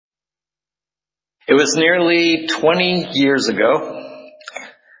It was nearly 20 years ago.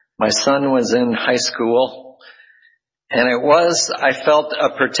 My son was in high school, and I felt,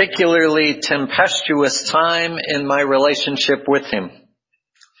 a particularly tempestuous time in my relationship with him.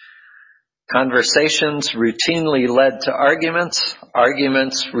 Conversations routinely led to arguments.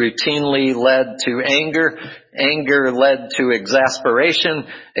 Arguments routinely led to anger. Anger led to exasperation.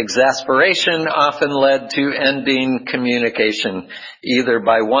 Exasperation often led to ending communication, either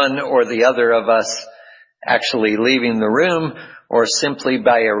by one or the other of us actually leaving the room or simply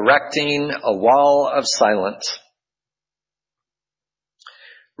by erecting a wall of silence.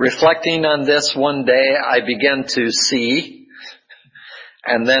 Reflecting on this one day, I began to see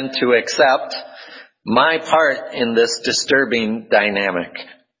and then to accept my part in this disturbing dynamic.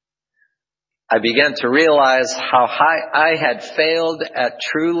 I began to realize how I had failed at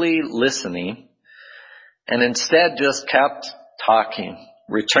truly listening and instead just kept talking,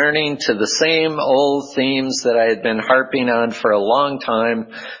 returning to the same old themes that I had been harping on for a long time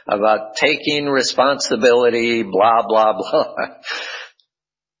about taking responsibility, blah, blah, blah.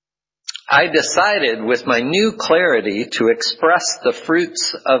 I decided with my new clarity to express the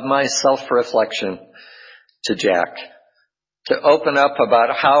fruits of my self-reflection to Jack, to open up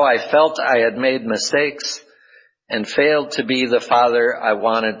about how I felt I had made mistakes and failed to be the father I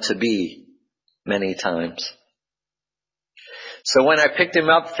wanted to be many times. So when I picked him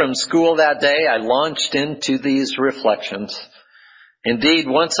up from school that day, I launched into these reflections. Indeed,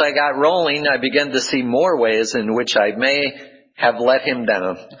 once I got rolling, I began to see more ways in which I may have let him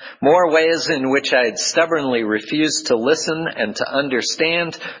down. More ways in which I had stubbornly refused to listen and to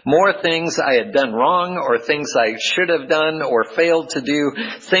understand. More things I had done wrong or things I should have done or failed to do.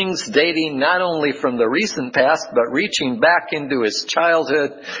 Things dating not only from the recent past but reaching back into his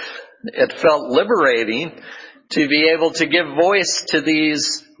childhood. It felt liberating to be able to give voice to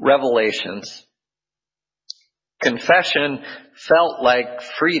these revelations. Confession felt like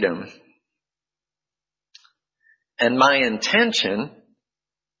freedom. And my intention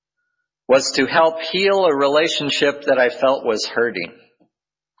was to help heal a relationship that I felt was hurting.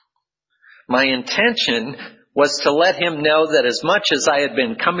 My intention was to let him know that as much as I had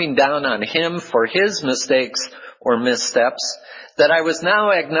been coming down on him for his mistakes or missteps, that I was now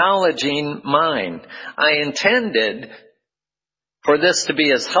acknowledging mine. I intended for this to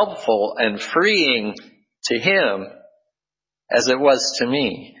be as helpful and freeing to him as it was to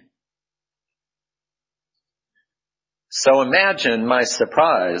me. So imagine my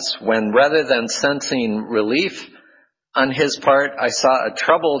surprise when, rather than sensing relief on his part, I saw a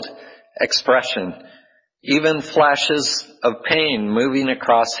troubled expression, even flashes of pain moving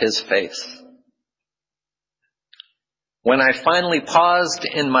across his face. When I finally paused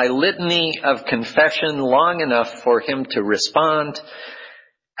in my litany of confession long enough for him to respond,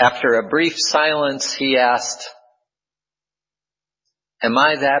 after a brief silence, he asked, "Am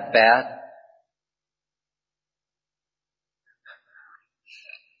I that bad?"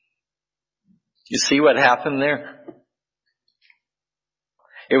 You see what happened there?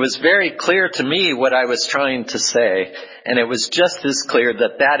 It was very clear to me what I was trying to say, and it was just as clear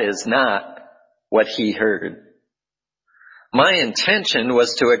that that is not what he heard. My intention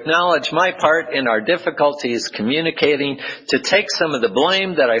was to acknowledge my part in our difficulties communicating, to take some of the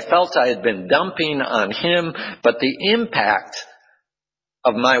blame that I felt I had been dumping on him, but the impact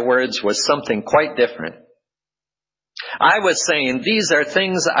of my words was something quite different. I was saying, these are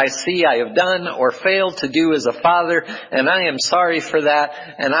things I see I have done or failed to do as a father, and I am sorry for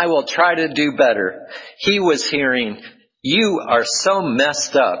that, and I will try to do better. He was hearing, you are so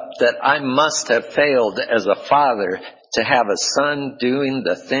messed up that I must have failed as a father to have a son doing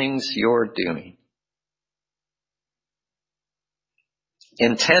the things you're doing.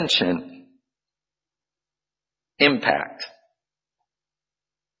 Intention, impact.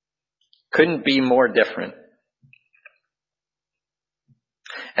 Couldn't be more different.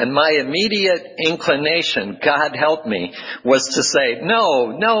 And my immediate inclination, God help me, was to say,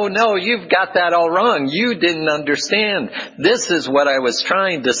 no, you've got that all wrong. You didn't understand. This is what I was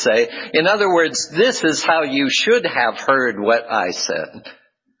trying to say. In other words, this is how you should have heard what I said.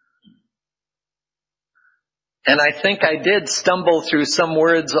 And I think I did stumble through some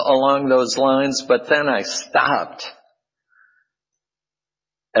words along those lines, but then I stopped,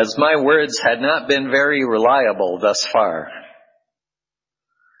 as my words had not been very reliable thus far.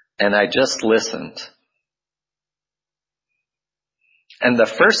 And I just listened. And the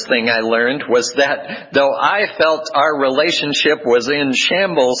first thing I learned was that though I felt our relationship was in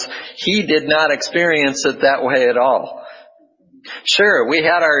shambles, he did not experience it that way at all. Sure, we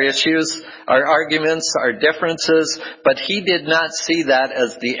had our issues, our arguments, our differences, but he did not see that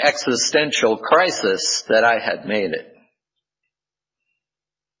as the existential crisis that I had made it.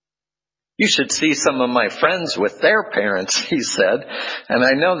 You should see some of my friends with their parents, he said, and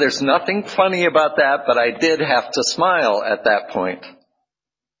I know there's nothing funny about that, but I did have to smile at that point.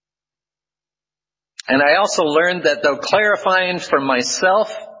 And I also learned that though clarifying for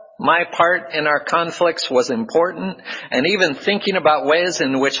myself my part in our conflicts was important, and even thinking about ways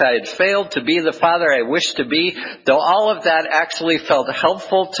in which I had failed to be the father I wished to be, though all of that actually felt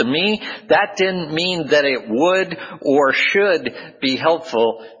helpful to me, that didn't mean that it would or should be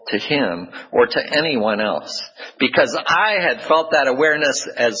helpful to him or to anyone else. Because I had felt that awareness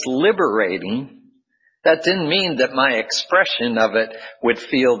as liberating, that didn't mean that my expression of it would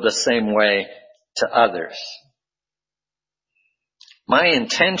feel the same way to others. My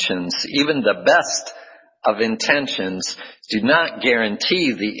intentions, even the best of intentions, do not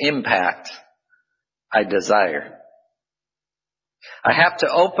guarantee the impact I desire. I have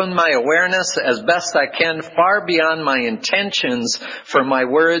to open my awareness as best I can far beyond my intentions for my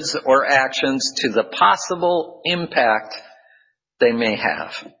words or actions to the possible impact they may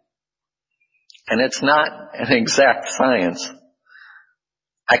have. And it's not an exact science.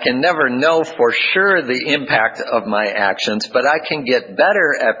 I can never know for sure the impact of my actions, but I can get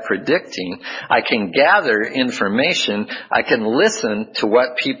better at predicting. I can gather information. I can listen to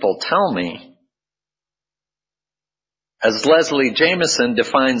what people tell me. As Leslie Jameson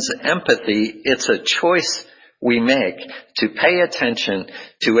defines empathy, it's a choice we make to pay attention,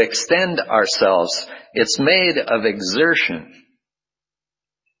 to extend ourselves. It's made of exertion.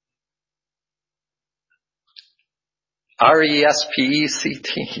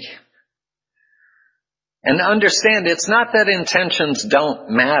 R-E-S-P-E-C-T. And understand, it's not that intentions don't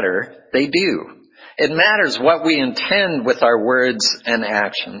matter. They do. It matters what we intend with our words and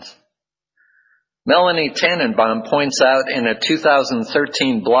actions. Melanie Tannenbaum points out in a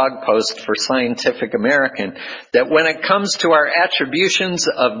 2013 blog post for Scientific American that when it comes to our attributions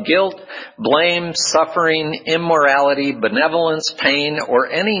of guilt, blame, suffering, immorality, benevolence, pain, or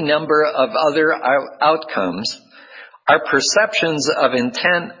any number of other outcomes, our perceptions of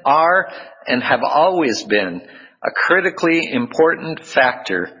intent are and have always been a critically important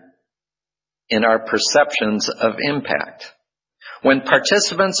factor in our perceptions of impact. When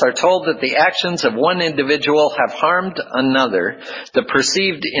participants are told that the actions of one individual have harmed another, the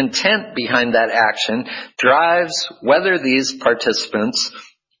perceived intent behind that action drives whether these participants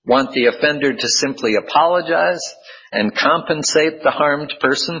want the offender to simply apologize and compensate the harmed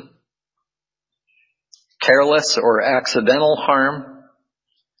person, careless or accidental harm,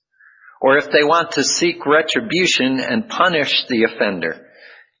 or if they want to seek retribution and punish the offender,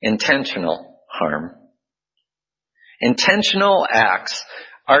 intentional harm. Intentional acts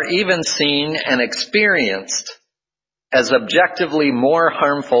are even seen and experienced as objectively more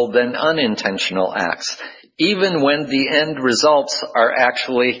harmful than unintentional acts, even when the end results are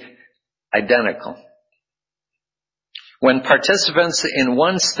actually identical. When participants in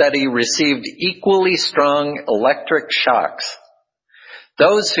one study received equally strong electric shocks,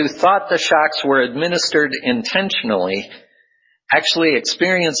 those who thought the shocks were administered intentionally actually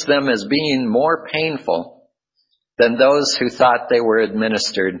experienced them as being more painful than those who thought they were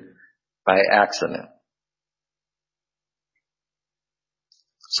administered by accident.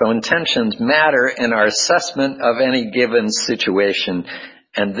 So intentions matter in our assessment of any given situation,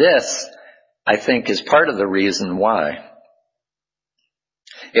 and this, I think, is part of the reason why.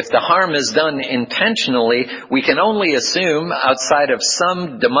 If the harm is done intentionally, we can only assume, outside of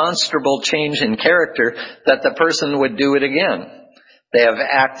some demonstrable change in character, that the person would do it again. They have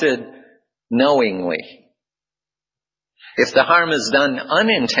acted knowingly. If the harm is done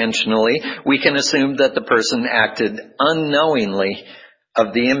unintentionally, we can assume that the person acted unknowingly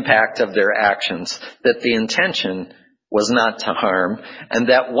of the impact of their actions, that the intention was not to harm, and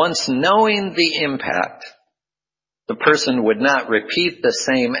that once knowing the impact, the person would not repeat the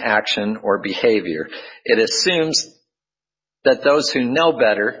same action or behavior. It assumes that those who know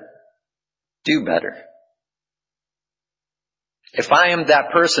better do better. If I am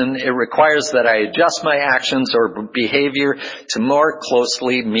that person, it requires that I adjust my actions or behavior to more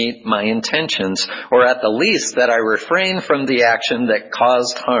closely meet my intentions, or at the least that I refrain from the action that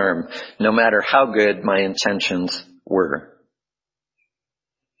caused harm, no matter how good my intentions were.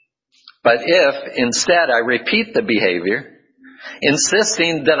 But if, instead, I repeat the behavior,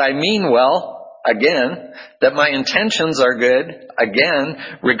 insisting that I mean well, again, that my intentions are good, again,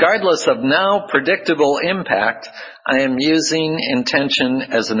 regardless of now predictable impact, I am using intention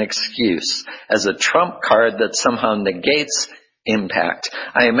as an excuse, as a trump card that somehow negates impact.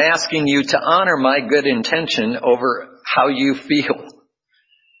 I am asking you to honor my good intention over how you feel,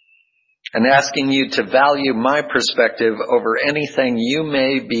 and asking you to value my perspective over anything you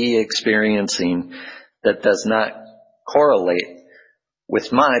may be experiencing that does not correlate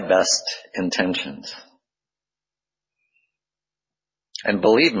with my best intentions. And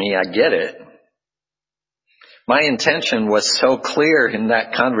believe me, I get it. My intention was so clear in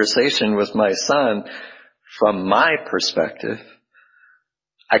that conversation with my son from my perspective.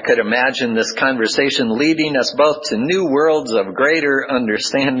 I could imagine this conversation leading us both to new worlds of greater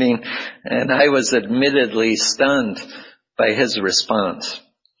understanding, and I was admittedly stunned by his response.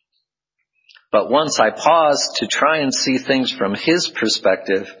 But once I paused to try and see things from his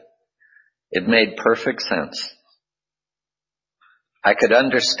perspective, it made perfect sense. I could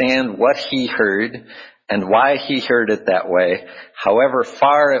understand what he heard and why he heard it that way, however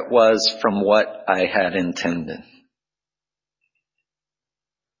far it was from what I had intended.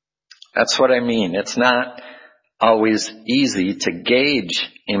 That's what I mean. It's not always easy to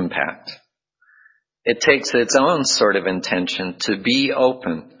gauge impact. It takes its own sort of intention to be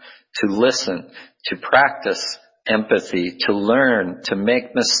open, to listen, to practice empathy, to learn, to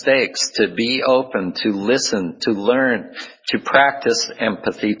make mistakes, to be open, to listen, to learn, to practice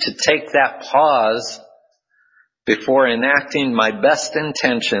empathy, to take that pause before enacting my best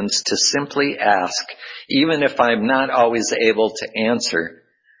intentions, to simply ask, even if I'm not always able to answer,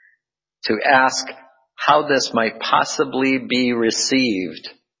 to ask how this might possibly be received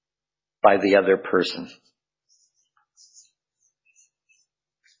by the other person.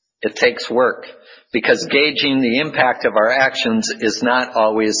 It takes work because gauging the impact of our actions is not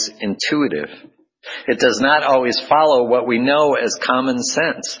always intuitive. It does not always follow what we know as common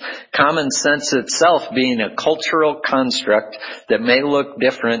sense. Common sense itself being a cultural construct that may look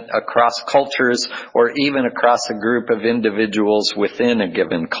different across cultures or even across a group of individuals within a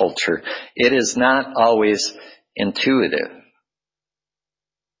given culture. It is not always intuitive.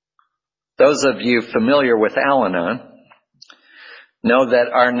 Those of you familiar with Al-Anon know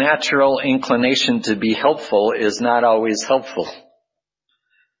that our natural inclination to be helpful is not always helpful.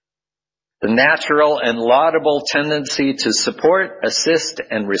 The natural and laudable tendency to support, assist,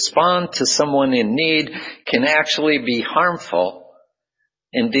 and respond to someone in need can actually be harmful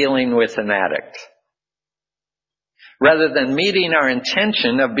in dealing with an addict. Rather than meeting our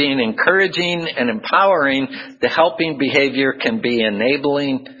intention of being encouraging and empowering, the helping behavior can be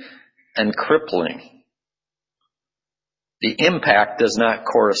enabling and crippling. The impact does not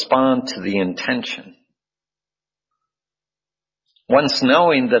correspond to the intention. Once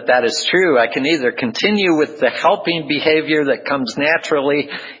knowing that that is true, I can either continue with the helping behavior that comes naturally,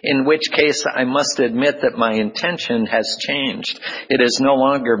 in which case I must admit that my intention has changed. It is no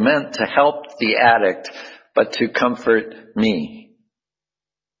longer meant to help the addict, but to comfort me.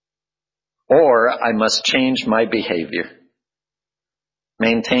 Or I must change my behavior.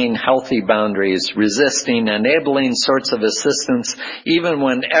 Maintain healthy boundaries, resisting, enabling sorts of assistance, even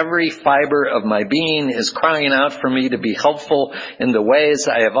when every fiber of my being is crying out for me to be helpful in the ways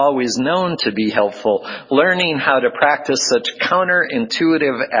I have always known to be helpful, learning how to practice such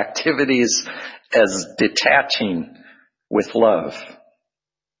counterintuitive activities as detaching with love.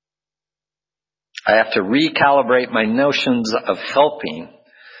 I have to recalibrate my notions of helping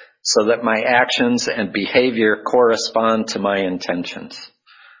so that my actions and behavior correspond to my intentions.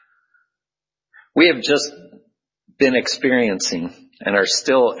 We have just been experiencing and are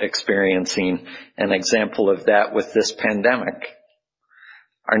still experiencing an example of that with this pandemic.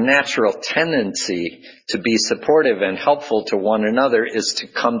 Our natural tendency to be supportive and helpful to one another is to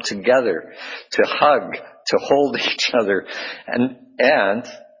come together, to hug, to hold each other. And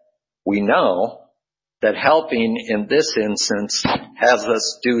we know that helping in this instance has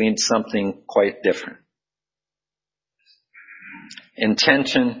us doing something quite different.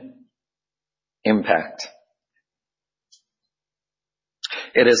 Intention, impact.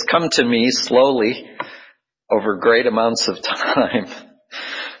 It has come to me slowly over great amounts of time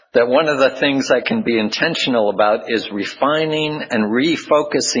that one of the things I can be intentional about is refining and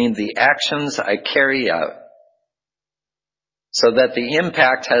refocusing the actions I carry out so that the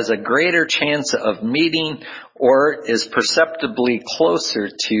impact has a greater chance of meeting or is perceptibly closer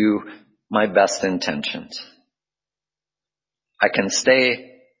to my best intentions. I can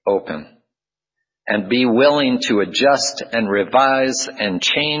stay open and be willing to adjust and revise and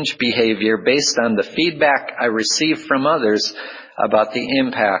change behavior based on the feedback I receive from others about the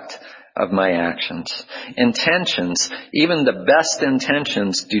impact of my actions. Intentions, even the best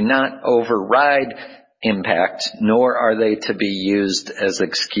intentions, do not override impact, nor are they to be used as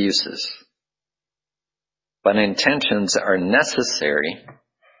excuses. but intentions are necessary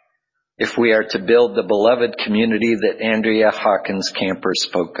if we are to build the beloved community that Andrea Hawkins Camper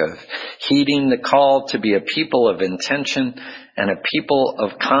spoke of, heeding the call to be a people of intention and a people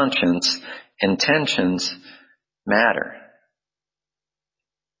of conscience. Intentions matter.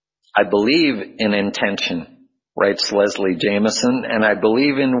 I believe in intention, writes Leslie Jameson, and I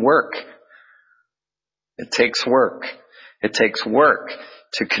believe in work. It takes work. It takes work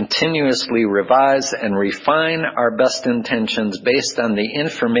to continuously revise and refine our best intentions based on the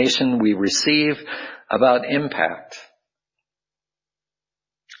information we receive about impact.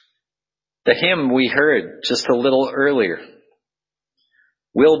 The hymn we heard just a little earlier,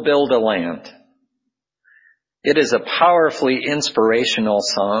 "We'll Build a Land." It is a powerfully inspirational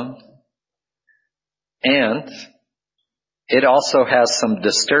song, and it also has some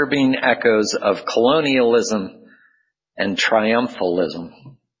disturbing echoes of colonialism and triumphalism.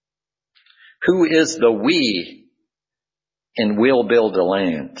 Who is the we in "We'll Build a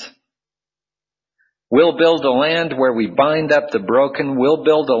Land"? We'll build a land where we bind up the broken. We'll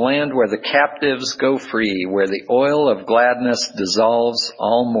build a land where the captives go free, where the oil of gladness dissolves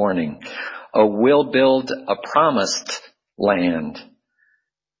all mourning. Oh, we'll build a promised land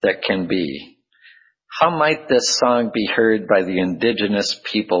that can be. How might this song be heard by the indigenous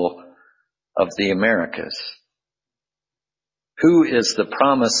people of the Americas? Who is the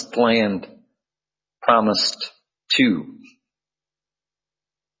promised land promised to?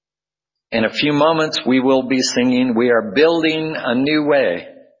 In a few moments, we will be singing, "We are building a new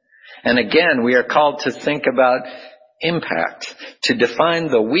way." And again, we are called to think about impact, to define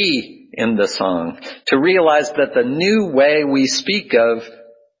the we in the song, to realize that the new way we speak of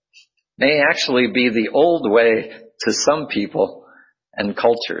may actually be the old way to some people and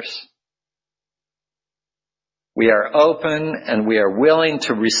cultures. We are open and we are willing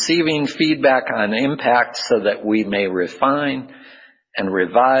to receiving feedback on impact so that we may refine and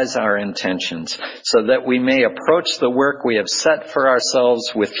revise our intentions, so that we may approach the work we have set for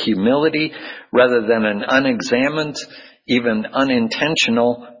ourselves with humility rather than an unexamined, even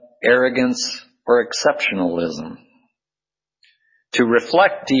unintentional arrogance or exceptionalism. To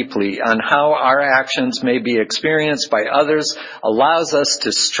reflect deeply on how our actions may be experienced by others allows us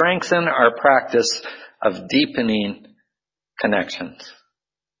to strengthen our practice of deepening connections.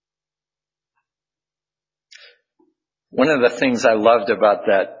 One of the things I loved about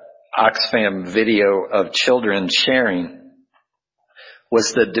that Oxfam video of children sharing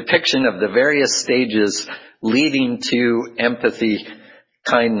was the depiction of the various stages leading to empathy,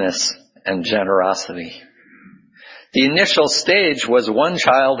 kindness, and generosity. The initial stage was one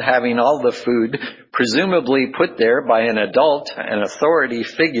child having all the food, presumably put there by an adult, an authority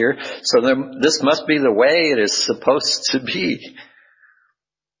figure, so this must be the way it is supposed to be.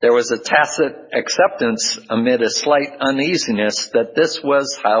 There was a tacit acceptance amid a slight uneasiness that this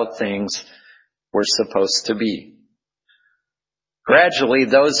was how things were supposed to be. Gradually,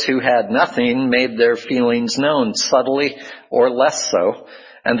 those who had nothing made their feelings known, subtly or less so,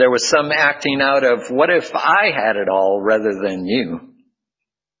 and there was some acting out of, what if I had it all rather than you?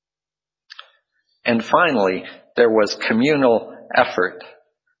 And finally, there was communal effort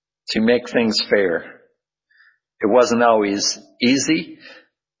to make things fair. It wasn't always easy,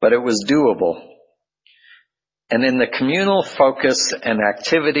 but it was doable. And in the communal focus and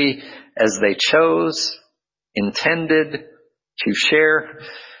activity, as they chose, intended to share,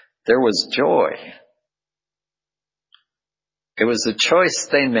 there was joy. It was a choice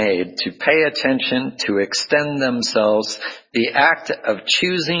they made to pay attention, to extend themselves. The act of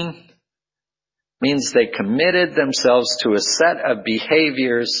choosing means they committed themselves to a set of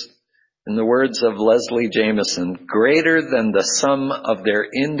behaviors, in the words of Leslie Jameson, greater than the sum of their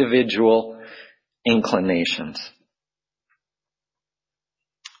individual inclinations.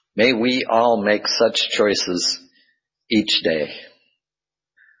 May we all make such choices each day.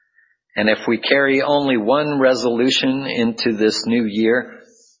 And if we carry only one resolution into this new year,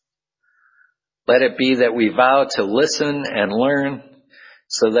 let it be that we vow to listen and learn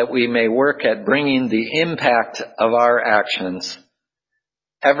so that we may work at bringing the impact of our actions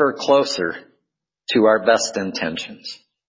ever closer to our best intentions.